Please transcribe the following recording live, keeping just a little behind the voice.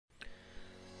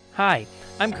Hi,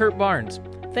 I'm Kurt Barnes.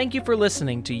 Thank you for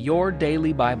listening to Your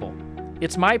Daily Bible.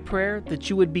 It's my prayer that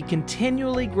you would be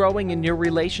continually growing in your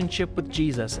relationship with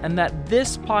Jesus and that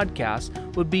this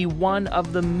podcast would be one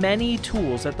of the many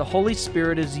tools that the Holy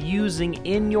Spirit is using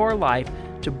in your life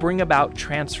to bring about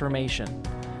transformation.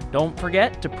 Don't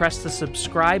forget to press the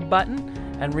subscribe button,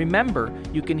 and remember,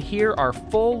 you can hear our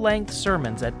full-length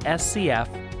sermons at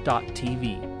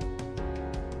scf.tv.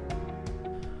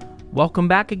 Welcome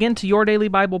back again to Your Daily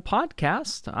Bible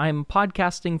Podcast. I'm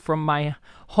podcasting from my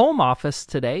home office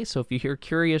today, so if you hear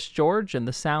Curious George and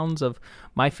the sounds of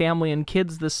my family and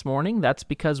kids this morning, that's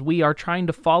because we are trying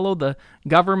to follow the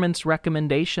government's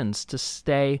recommendations to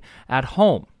stay at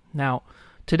home. Now,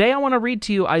 today I want to read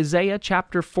to you Isaiah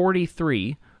chapter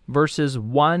 43, verses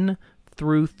 1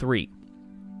 through 3.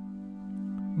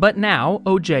 But now,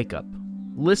 O Jacob,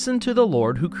 listen to the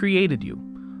Lord who created you.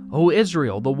 O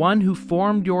Israel, the one who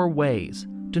formed your ways,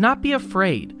 do not be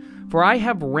afraid, for I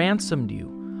have ransomed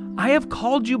you. I have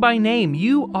called you by name.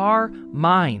 You are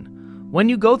mine. When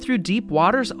you go through deep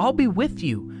waters, I'll be with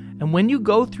you. And when you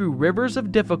go through rivers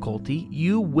of difficulty,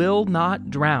 you will not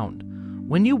drown.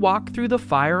 When you walk through the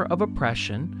fire of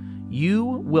oppression, you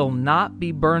will not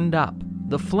be burned up.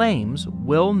 The flames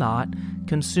will not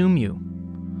consume you.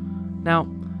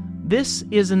 Now, this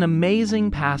is an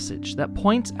amazing passage that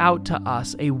points out to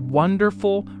us a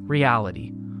wonderful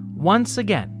reality. Once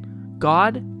again,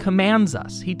 God commands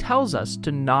us. He tells us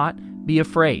to not be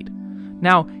afraid.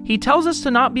 Now, He tells us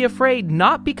to not be afraid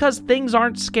not because things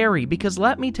aren't scary, because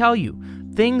let me tell you,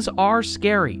 things are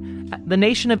scary. The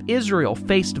nation of Israel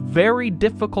faced very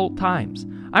difficult times.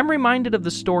 I'm reminded of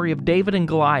the story of David and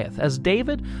Goliath. As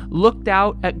David looked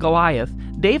out at Goliath,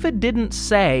 David didn't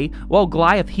say, well,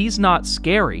 Goliath, he's not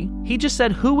scary. He just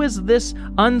said, who is this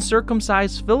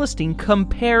uncircumcised Philistine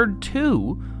compared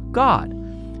to God?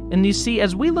 And you see,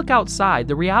 as we look outside,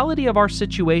 the reality of our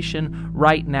situation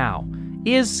right now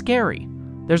is scary.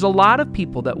 There's a lot of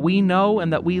people that we know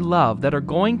and that we love that are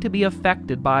going to be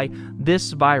affected by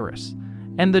this virus.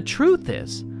 And the truth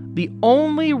is, the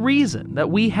only reason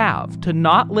that we have to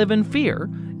not live in fear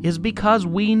is because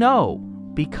we know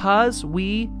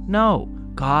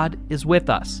God is with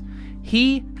us.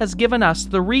 He has given us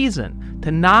the reason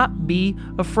to not be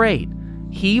afraid.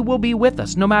 He will be with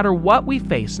us no matter what we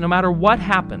face, no matter what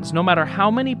happens, no matter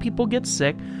how many people get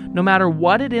sick, no matter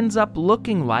what it ends up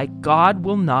looking like, God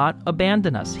will not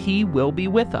abandon us. He will be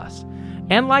with us.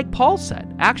 And like Paul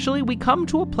said, actually we come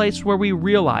to a place where we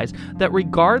realize that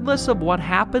regardless of what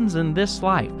happens in this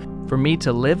life, for me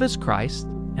to live is Christ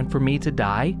and for me to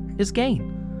die is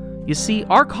gain. You see,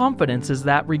 our confidence is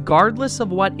that regardless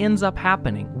of what ends up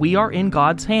happening, we are in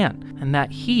God's hand and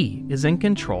that He is in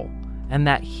control and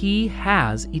that He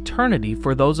has eternity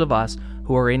for those of us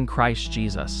who are in Christ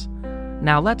Jesus.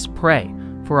 Now let's pray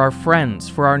for our friends,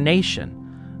 for our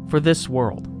nation, for this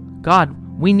world. God,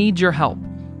 we need your help.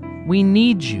 We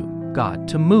need you, God,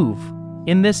 to move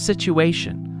in this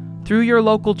situation. Through your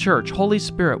local church, Holy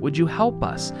Spirit, would you help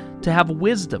us to have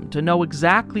wisdom, to know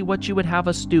exactly what you would have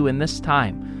us do in this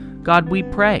time? God, we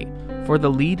pray for the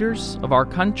leaders of our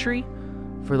country,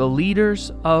 for the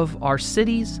leaders of our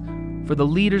cities, for the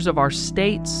leaders of our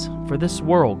states, for this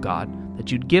world, God,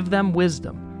 that you'd give them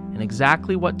wisdom and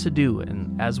exactly what to do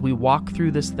and as we walk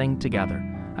through this thing together.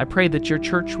 I pray that your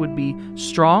church would be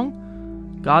strong,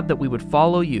 God, that we would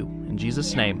follow you. In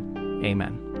Jesus' name,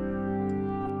 amen.